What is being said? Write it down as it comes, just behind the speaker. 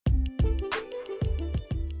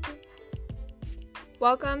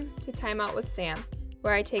Welcome to Time Out with Sam,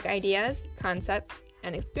 where I take ideas, concepts,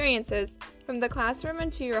 and experiences from the classroom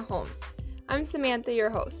into your homes. I'm Samantha, your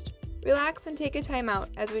host. Relax and take a time out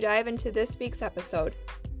as we dive into this week's episode.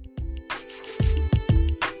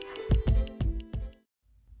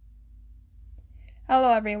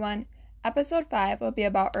 Hello everyone. Episode 5 will be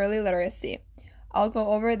about early literacy. I'll go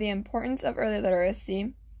over the importance of early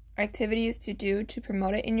literacy, activities to do to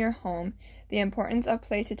promote it in your home, the importance of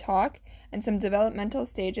play to talk, and some developmental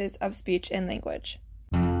stages of speech and language.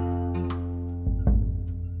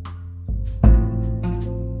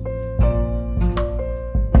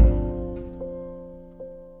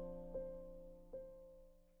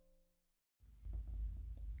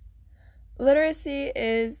 Literacy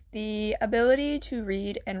is the ability to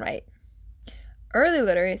read and write. Early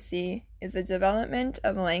literacy is the development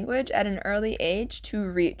of language at an early age to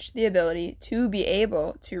reach the ability to be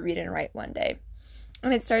able to read and write one day.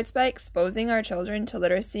 And it starts by exposing our children to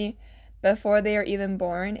literacy before they are even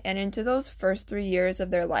born and into those first 3 years of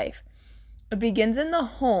their life. It begins in the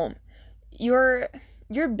home. You're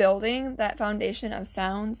building that foundation of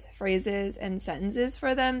sounds, phrases, and sentences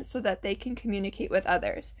for them so that they can communicate with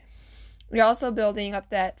others. You're also building up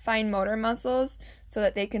that fine motor muscles so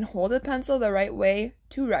that they can hold a pencil the right way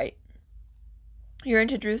to write. You're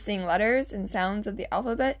introducing letters and sounds of the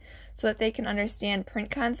alphabet so that they can understand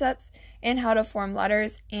print concepts and how to form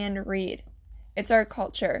letters and read. It's our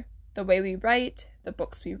culture, the way we write, the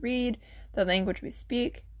books we read, the language we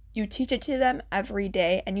speak. You teach it to them every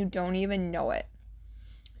day and you don't even know it.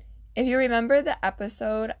 If you remember the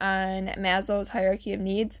episode on Maslow's hierarchy of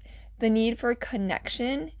needs, the need for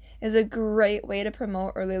connection is a great way to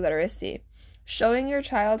promote early literacy. Showing your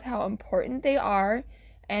child how important they are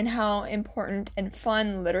and how important and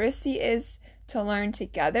fun literacy is to learn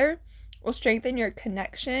together will strengthen your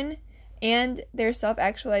connection and their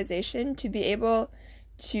self-actualization to be able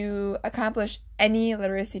to accomplish any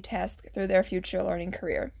literacy task through their future learning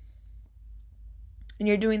career. And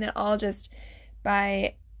you're doing that all just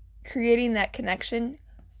by creating that connection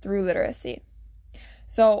through literacy.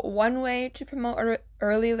 So one way to promote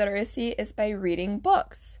early literacy is by reading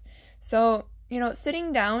books. So,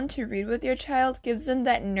 sitting down to read with your child gives them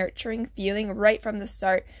that nurturing feeling right from the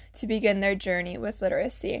start to begin their journey with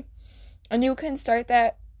literacy. And you can start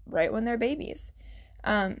that right when they're babies.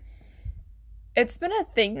 It's been a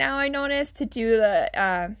thing now, I noticed, to do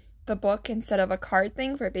the book instead of a card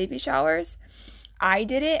thing for baby showers. I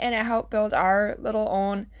did it, and it helped build our little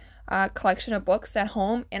own collection of books at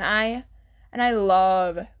home, and I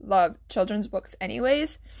love children's books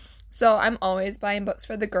anyways. So I'm always buying books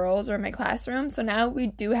for the girls or my classroom. So now we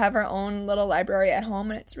do have our own little library at home,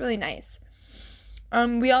 and it's really nice.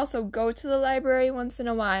 We also go to the library once in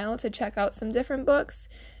a while to check out some different books,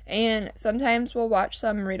 and sometimes we'll watch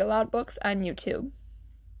some read aloud books on YouTube.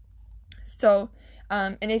 So,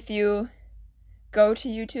 and if you go to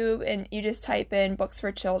YouTube and you just type in books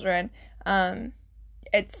for children,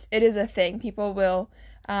 it is a thing. People will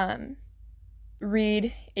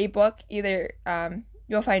read a book. Either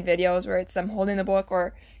you'll find videos where it's them holding the book,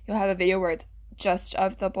 or you'll have a video where it's just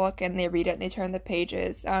of the book and they read it and they turn the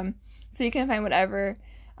pages. So you can find whatever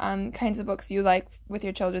kinds of books you like with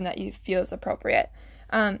your children that you feel is appropriate.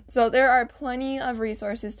 So there are plenty of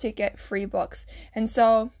resources to get free books. And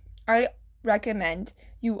so I recommend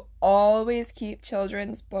you always keep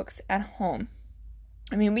children's books at home.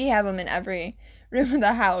 I mean, we have them in every room of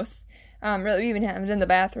the house. Really, we even have it in the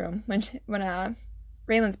bathroom when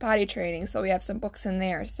Raylan's potty training, so we have some books in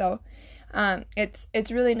there. So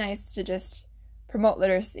it's really nice to just promote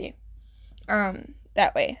literacy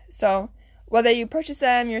that way. So whether you purchase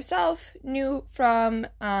them yourself, new from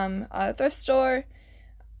a thrift store,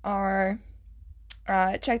 or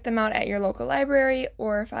check them out at your local library,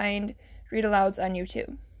 or find read-alouds on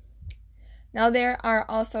YouTube. Now, there are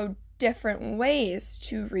also different ways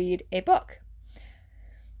to read a book.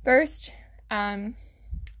 First,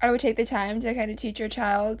 I would take the time to kind of teach your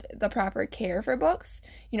child the proper care for books,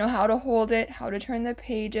 how to hold it, how to turn the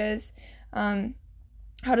pages,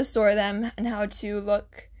 how to store them, and how to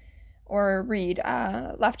look or read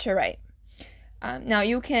left to right. Now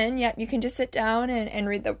you can just sit down and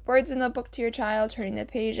read the words in the book to your child, turning the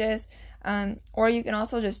pages, or you can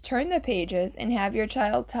also just turn the pages and have your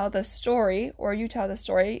child tell the story, or you tell the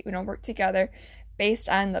story, work together based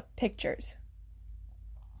on the pictures.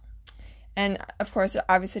 And of course, it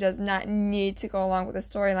obviously does not need to go along with the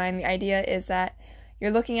storyline. The idea is that you're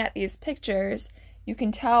looking at these pictures, you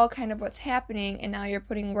can tell kind of what's happening, and now you're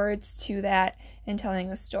putting words to that and telling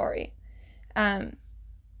a story.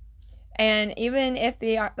 And even if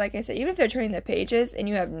they are, like I said, even if they're turning the pages and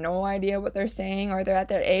you have no idea what they're saying, or they're at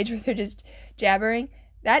their age where they're just jabbering,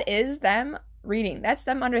 that is them reading. That's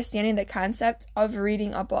them understanding the concept of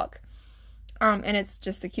reading a book. And it's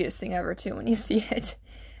just the cutest thing ever, too, when you see it.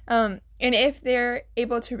 And if they're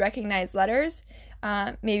able to recognize letters,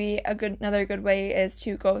 maybe another good way is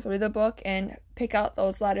to go through the book and pick out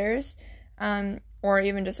those letters, or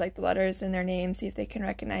even just like the letters in their name, see if they can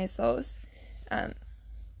recognize those.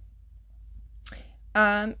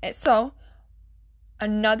 So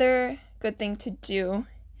another good thing to do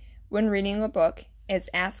when reading a book is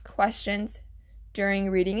ask questions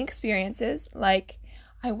during reading experiences, like,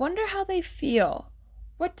 I wonder how they feel.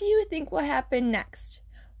 What do you think will happen next?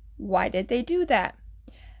 Why did they do that?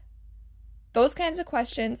 Those kinds of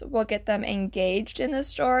questions will get them engaged in the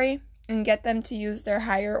story and get them to use their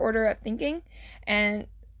higher order of thinking, and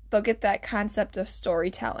they'll get that concept of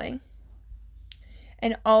storytelling.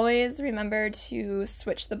 And always remember to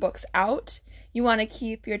switch the books out. You want to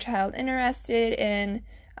keep your child interested in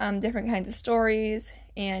different kinds of stories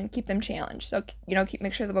and keep them challenged. So,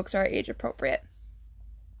 make sure the books are age appropriate.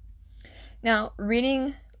 Now,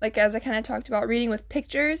 reading, like as I kind of talked about, reading with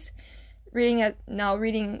pictures,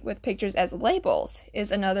 reading with pictures as labels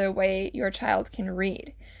is another way your child can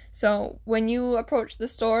read. So when you approach the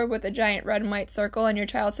store with a giant red and white circle and your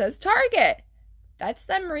child says, Target, that's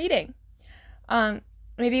them reading.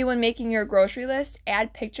 Maybe when making your grocery list,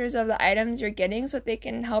 add pictures of the items you're getting so that they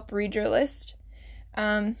can help read your list.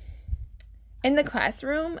 In the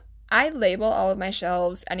classroom, I label all of my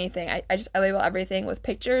shelves, anything. I label everything with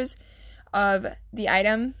pictures of the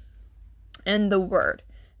item and the word.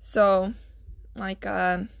 So, like,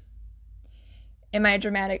 in my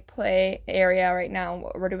dramatic play area right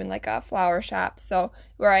now, we're doing like a flower shop. So,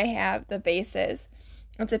 where I have the vases,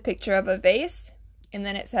 it's a picture of a vase, and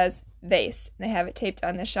then it says vase, and I have it taped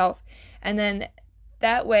on the shelf. And then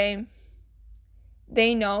that way,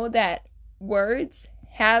 they know that words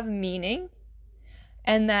have meaning,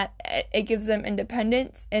 and that it gives them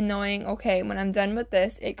independence in knowing, okay, when I'm done with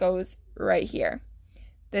this, it goes right here.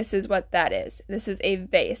 This is what that is. This is a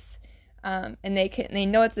vase. And they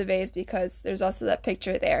know it's a vase because there's also that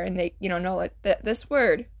picture there, and they know like this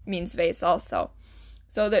word means vase also.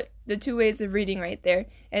 So the two ways of reading right there,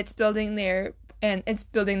 it's building their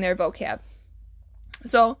vocab.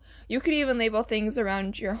 So you could even label things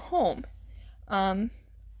around your home.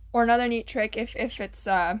 Or another neat trick, if it's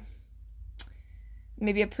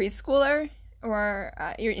maybe a preschooler, or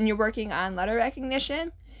you're working on letter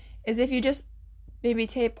recognition, is if you just maybe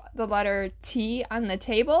tape the letter T on the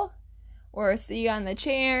table or a C on the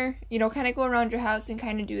chair, kind of go around your house and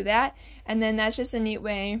kind of do that. And then that's just a neat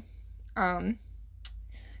way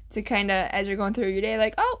to kind of, as you're going through your day,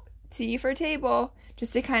 like, oh, T for table,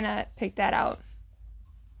 just to kind of pick that out.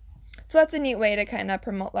 So that's a neat way to kind of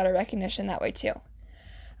promote letter recognition that way too.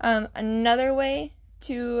 Another way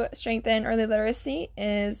to strengthen early literacy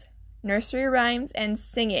is nursery rhymes and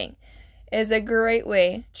singing is a great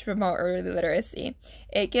way to promote early literacy.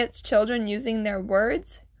 It gets children using their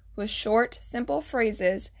words with short, simple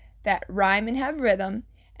phrases that rhyme and have rhythm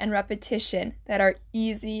and repetition that are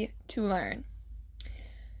easy to learn.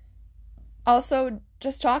 Also,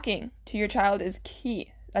 just talking to your child is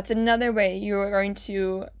key. That's another way you are going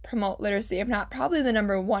to promote literacy, if not probably the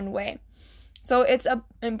number one way. So it's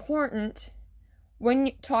important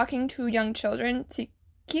when talking to young children to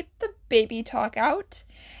keep the baby talk out.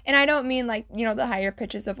 And I don't mean like, the higher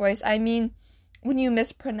pitches of voice. I mean when you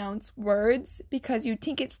mispronounce words because you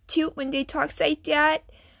think it's cute when they talk like that.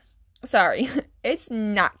 Sorry, it's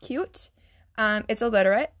not cute. It's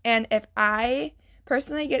illiterate. And if I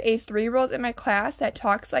personally get a 3-year-old in my class that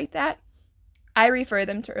talks like that, I refer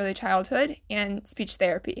them to early childhood and speech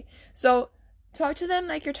therapy. So talk to them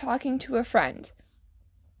like you're talking to a friend.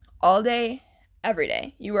 All day, every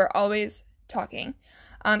day. You are always talking.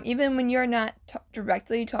 Even when you're not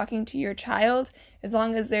directly talking to your child, as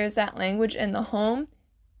long as there's that language in the home,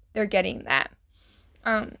 they're getting that.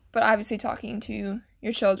 But obviously talking to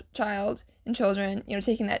your child and children,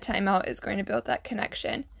 taking that time out is going to build that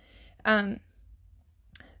connection.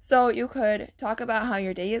 So you could talk about how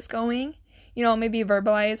your day is going, maybe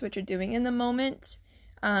verbalize what you're doing in the moment,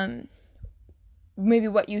 maybe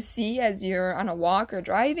what you see as you're on a walk or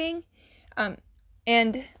driving.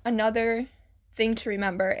 And another thing to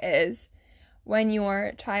remember is when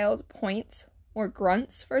your child points or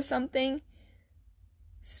grunts for something,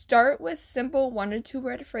 start with simple 1 to 2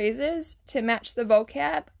 word phrases to match the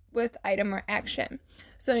vocab with item or action.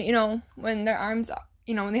 So, when their arms up,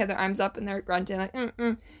 when they have their arms up and they're grunting like,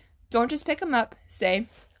 don't just pick them up. Say,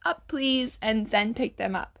 up please, and then pick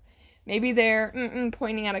them up. Maybe they're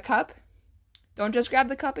pointing at a cup. Don't just grab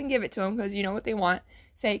the cup and give it to them because you know what they want.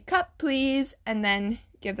 Say, cup, please, and then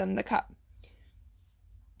give them the cup.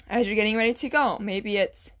 As you're getting ready to go, maybe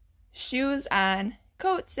it's shoes on,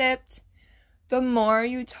 coat zipped. The more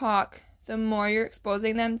you talk, the more you're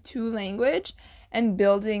exposing them to language and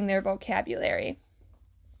building their vocabulary.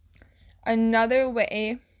 Another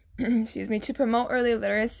way, to promote early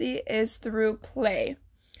literacy is through play.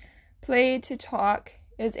 Play to talk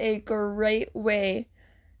is a great way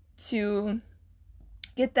to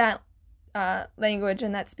get that language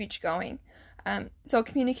and that speech going. So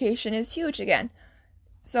communication is huge again.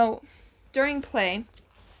 So during play,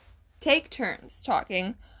 take turns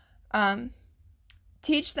talking.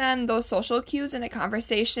 Teach them those social cues in a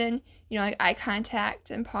conversation, like eye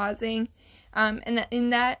contact and pausing.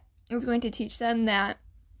 And that is going to teach them that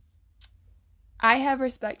I have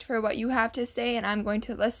respect for what you have to say and I'm going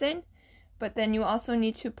to listen. But then you also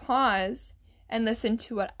need to pause and listen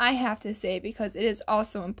to what I have to say because it is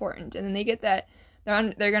also important. And then they get that,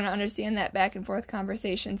 they're going to understand that back and forth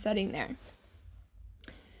conversation setting there.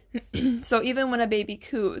 So even when a baby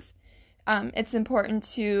coos, it's important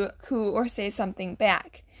to coo or say something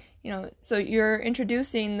back. So you're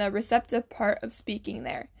introducing the receptive part of speaking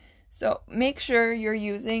there. So make sure you're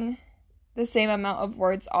using the same amount of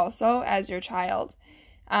words also as your child.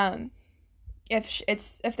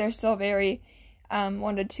 If they're still very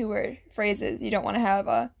 1 to 2 word phrases, you don't want to have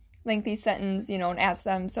a lengthy sentence, and ask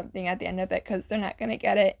them something at the end of it because they're not going to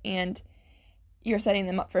get it and you're setting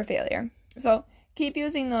them up for failure. So keep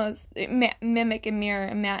using those, mimic and mirror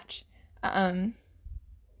and match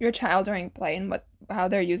your child during play and how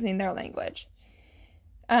they're using their language.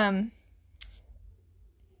 And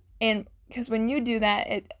because when you do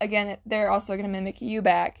that, they're also going to mimic you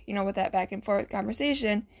back, with that back and forth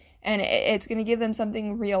conversation, and it's going to give them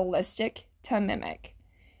something realistic to mimic.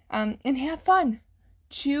 And have fun.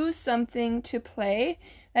 Choose something to play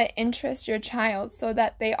that interests your child so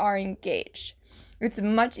that they are engaged. It's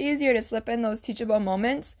much easier to slip in those teachable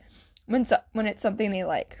moments when it's something they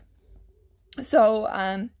like.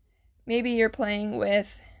 So maybe you're playing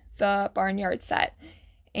with the barnyard set,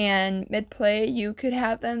 and mid-play you could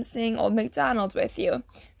have them sing Old MacDonald with you.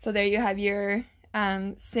 So there you have your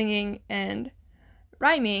singing and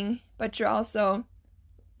rhyming, but you're also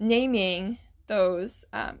naming those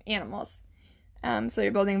animals. So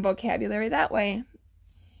you're building vocabulary that way.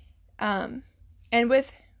 And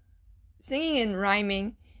with singing and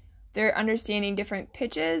rhyming, they're understanding different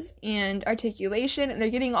pitches and articulation, and they're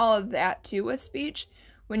getting all of that too with speech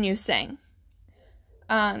when you sing.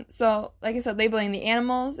 So, like I said, labeling the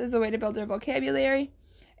animals is a way to build their vocabulary.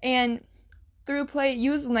 And through play,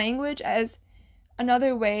 use language as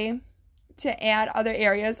another way to add other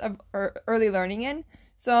areas of early learning in.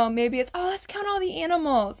 So maybe it's, let's count all the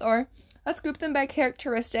animals, or let's group them by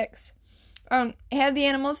characteristics. Have the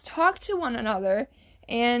animals talk to one another.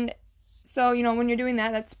 And so, when you're doing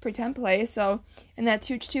that, that's pretend play. So, and that's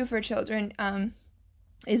huge too for children,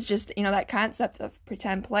 is just, that concept of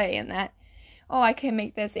pretend play, and that, I can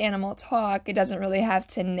make this animal talk. It doesn't really have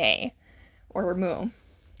to neigh or moo.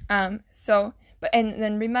 And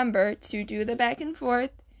then remember to do the back and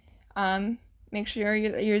forth. Make sure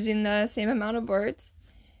you're using the same amount of words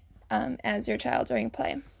as your child during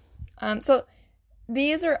play. So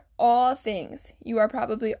these are all things you are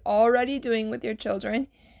probably already doing with your children,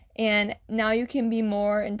 and now you can be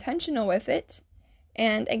more intentional with it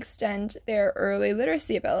and extend their early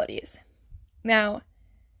literacy abilities. Now,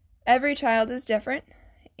 every child is different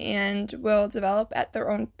and will develop at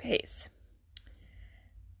their own pace.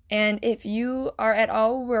 And if you are at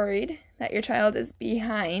all worried that your child is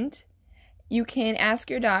behind, you can ask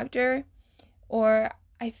your doctor, or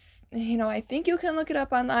I think you can look it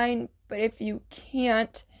up online, but if you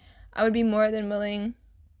can't, I would be more than willing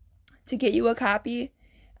to get you a copy,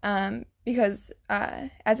 because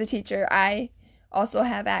as a teacher, I also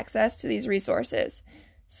have access to these resources.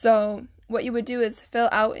 So what you would do is fill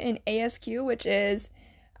out an ASQ, which is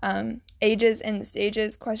Ages and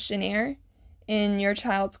Stages questionnaire in your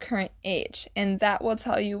child's current age, and that will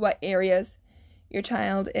tell you what areas your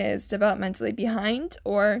child is developmentally behind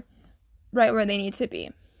or right where they need to be.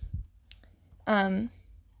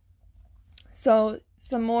 So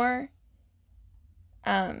some more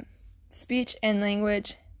speech and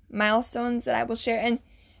language milestones that I will share, and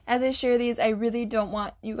as I share these, I really don't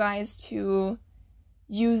want you guys to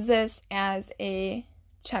use this as a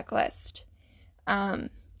checklist. And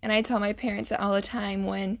I tell my parents that all the time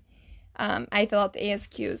when I fill out the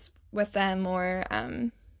ASQs with them, or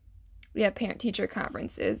we have parent-teacher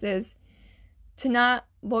conferences, is to not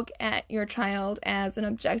look at your child as an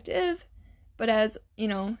objective, but as,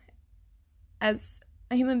 as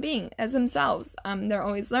a human being as themselves. They're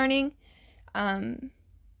always learning.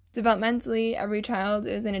 Developmentally, every child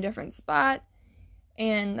is in a different spot.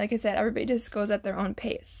 And like I said, everybody just goes at their own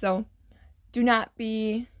pace. So do not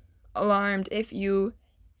be alarmed if you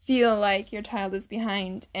feel like your child is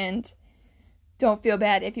behind, and don't feel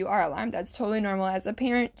bad if you are alarmed. That's totally normal as a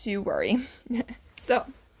parent to worry. So,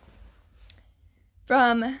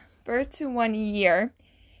 from birth to 1 year,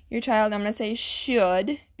 your child, I'm going to say,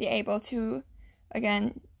 should be able to,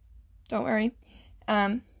 again, don't worry,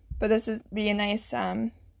 but this is be a nice,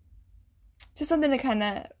 just something to kind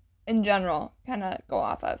of, in general, kind of go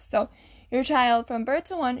off of. So, your child from birth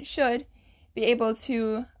to 1 should be able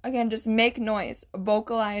to, again, just make noise,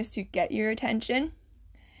 vocalize to get your attention.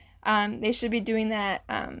 They should be doing that,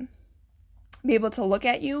 be able to look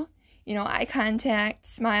at you, eye contact,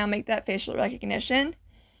 smile, make that facial recognition,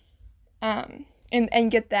 and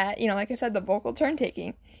get that, like I said, the vocal turn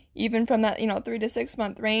taking, even from that, 3 to 6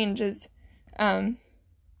 month range is, where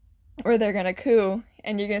they're going to coo,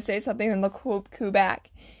 and you're going to say something and they'll coo back.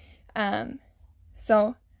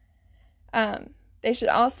 They should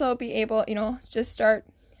also be able, just start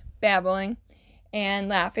babbling and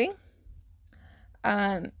laughing.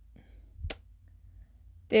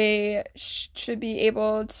 They should be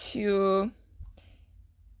able to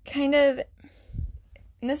kind of,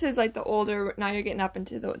 and this is like the older, now you're getting up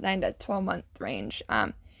into the 9 to 12 month range,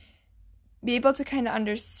 be able to kind of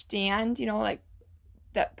understand, like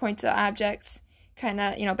that points to objects, kind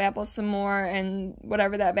of, babble some more, and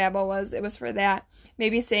whatever that babble was, it was for that.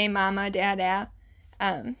 Maybe say mama, dada,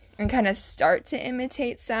 and kind of start to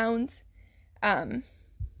imitate sounds. And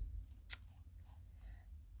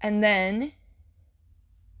then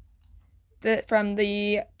from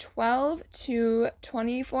the 12 to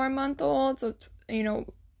 24 month old, so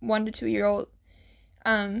 1 to 2 year old,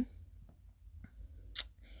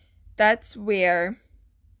 that's where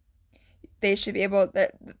they should be able, the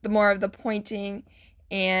more of the pointing,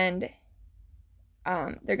 and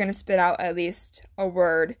they're going to spit out at least a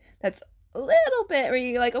word that's a little bit where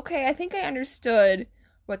you're like, okay, I think I understood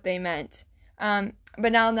what they meant. But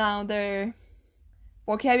now their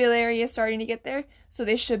vocabulary is starting to get there, so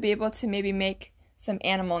they should be able to maybe make some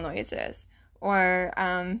animal noises, or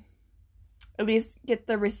at least get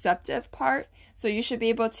the receptive part. So you should be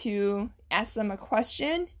able to ask them a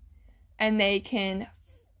question and they can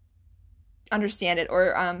understand it.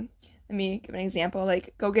 Or let me give an example,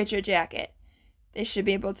 like, go get your jacket. They should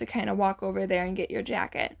be able to kind of walk over there and get your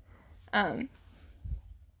jacket.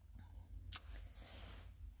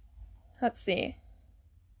 Let's see.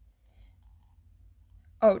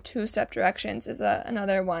 Oh, 2-step directions is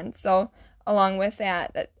another one. So along with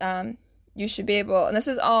that you should be able, and this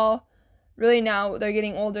is all really now they're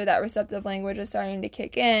getting older, that receptive language is starting to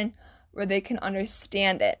kick in where they can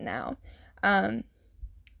understand it now.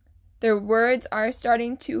 Their words are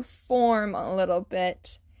starting to form a little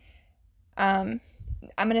bit. I'm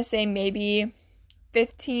going to say maybe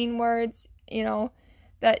 15 words,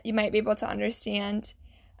 that you might be able to understand.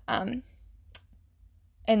 And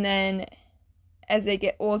then as they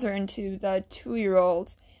get older into the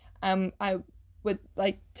 2-year-old, I would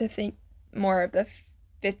like to think more of the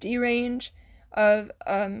 50 range of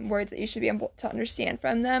words that you should be able to understand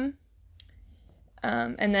from them.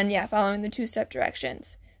 And then, following the 2-step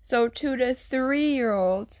directions. So 2 to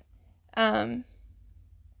 3-year-olds,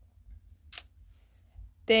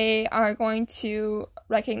 they are going to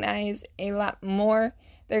recognize a lot more.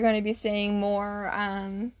 They're going to be saying more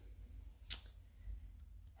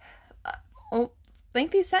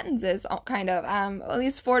lengthy sentences, kind of, at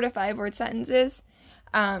least 4 to 5 word sentences.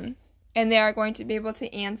 And they are going to be able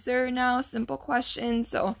to answer now simple questions.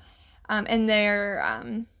 So, and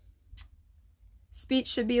their speech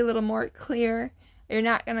should be a little more clear. You're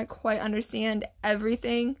not going to quite understand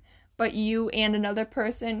everything, but you and another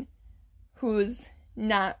person who's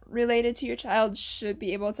not related to your child should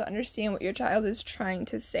be able to understand what your child is trying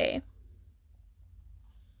to say.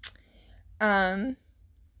 And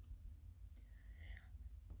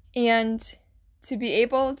to be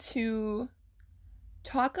able to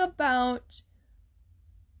talk about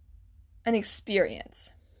an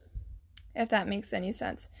experience, if that makes any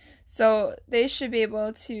sense. So they should be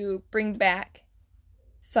able to bring back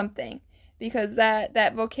something, because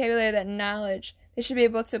that vocabulary, that knowledge, they should be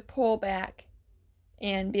able to pull back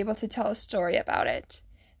and be able to tell a story about it.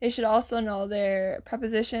 They should also know their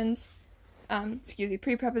prepositions,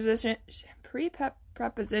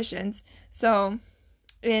 prepositions. So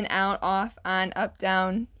in, out, off, on, up,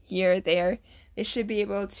 down, here, there. They should be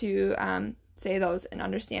able to say those and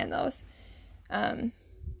understand those.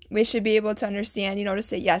 We should be able to understand, to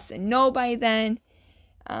say yes and no by then.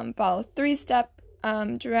 Follow 3-step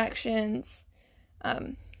directions.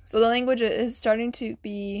 So the language is starting to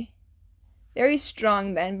be very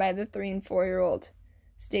strong then by the 3 and 4-year-old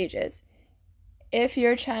stages. If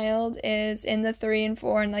your child is in the 3 and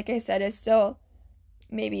 4 and, like I said, is still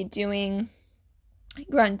maybe doing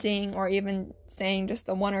grunting or even saying just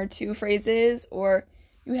the 1 or 2 phrases, or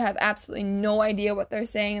you have absolutely no idea what they're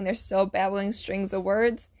saying and they're still babbling strings of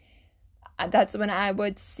words, that's when I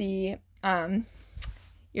would see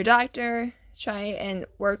your doctor, try and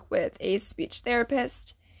work with a speech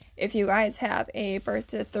therapist. If you guys have a Birth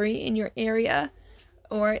to 3 in your area,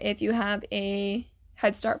 or if you have a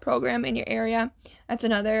Head Start program in your area, that's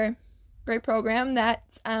another great program that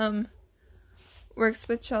works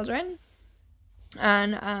with children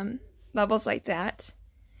on levels like that.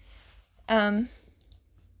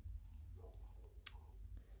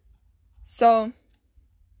 So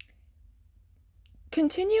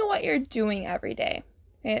continue what you're doing every day.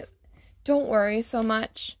 Okay? Don't worry so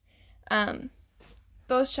much.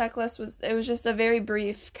 Those checklists was just a very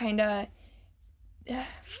brief kind of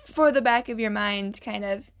for the back of your mind, kind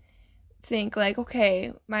of think like,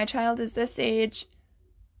 okay, my child is this age.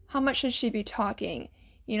 How much should she be talking?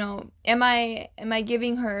 You know, am I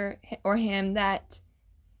giving her or him that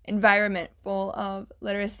environment full of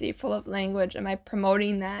literacy, full of language? Am I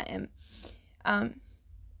promoting that? And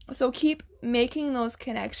so keep making those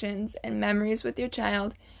connections and memories with your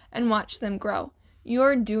child and watch them grow.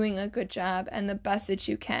 You're doing a good job and the best that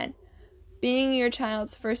you can. Being your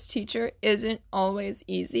child's first teacher isn't always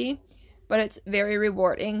easy, but it's very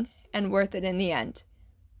rewarding and worth it in the end.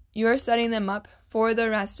 You're setting them up for the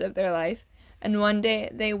rest of their life, and one day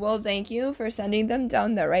they will thank you for sending them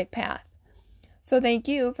down the right path. So thank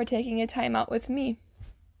you for taking a time out with me.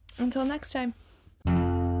 Until next time.